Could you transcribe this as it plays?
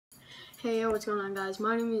Hey, yo, what's going on, guys?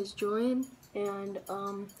 My name is Julian, and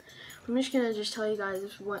I'm just gonna tell you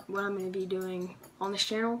guys what I'm gonna be doing on this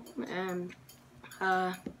channel. And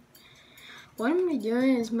what I'm gonna be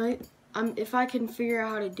doing is if I can figure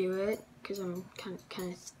out how to do it, because I'm kind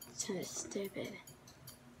of stupid.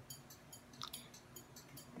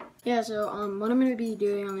 Yeah, so what I'm gonna be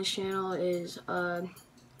doing on this channel is I'm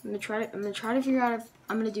gonna try to figure out if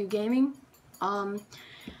I'm gonna do gaming.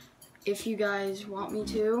 If you guys want me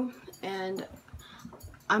to, and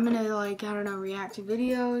I'm gonna, like, I don't know, react to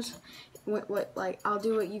videos. I'll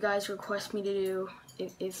do what you guys request me to do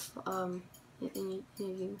if any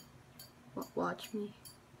of you watch me.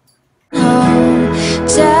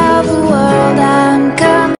 Tell the world I'm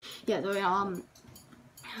coming.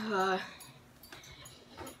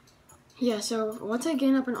 Yeah, so once I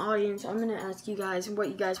gain up an audience, I'm gonna ask you guys what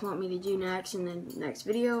you guys want me to do next in the next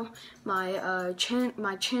video. My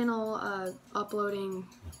channel uploading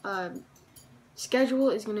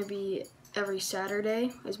schedule is gonna be every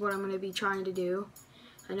Saturday, is what I'm gonna be trying to do.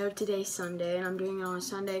 I know today's Sunday, and I'm doing it on a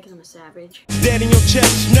Sunday because I'm a savage. Dead in your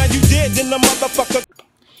chest, now you dead in the motherfucker.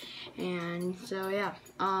 And so yeah,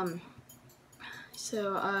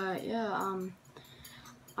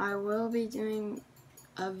 I will be doing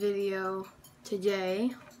a video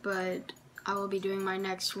today, but I will be doing my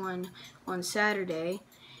next one on Saturday.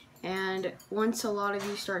 And once a lot of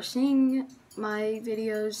you start seeing my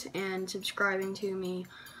videos and subscribing to me,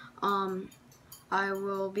 I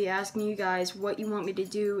will be asking you guys what you want me to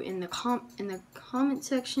do in the comment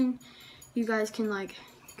section. You guys can, like,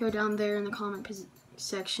 go down there in the comment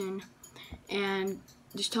section and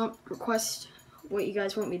just request what you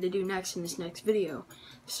guys want me to do next in this next video.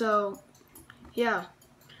 So yeah,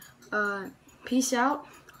 peace out.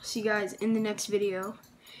 See you guys in the next video,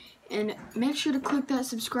 and make sure to click that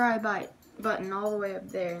subscribe button all the way up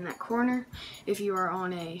there in that corner if you are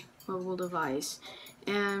on a mobile device,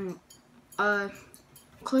 and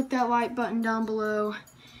click that like button down below,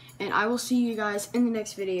 and I will see you guys in the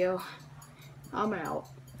next video. I'm out.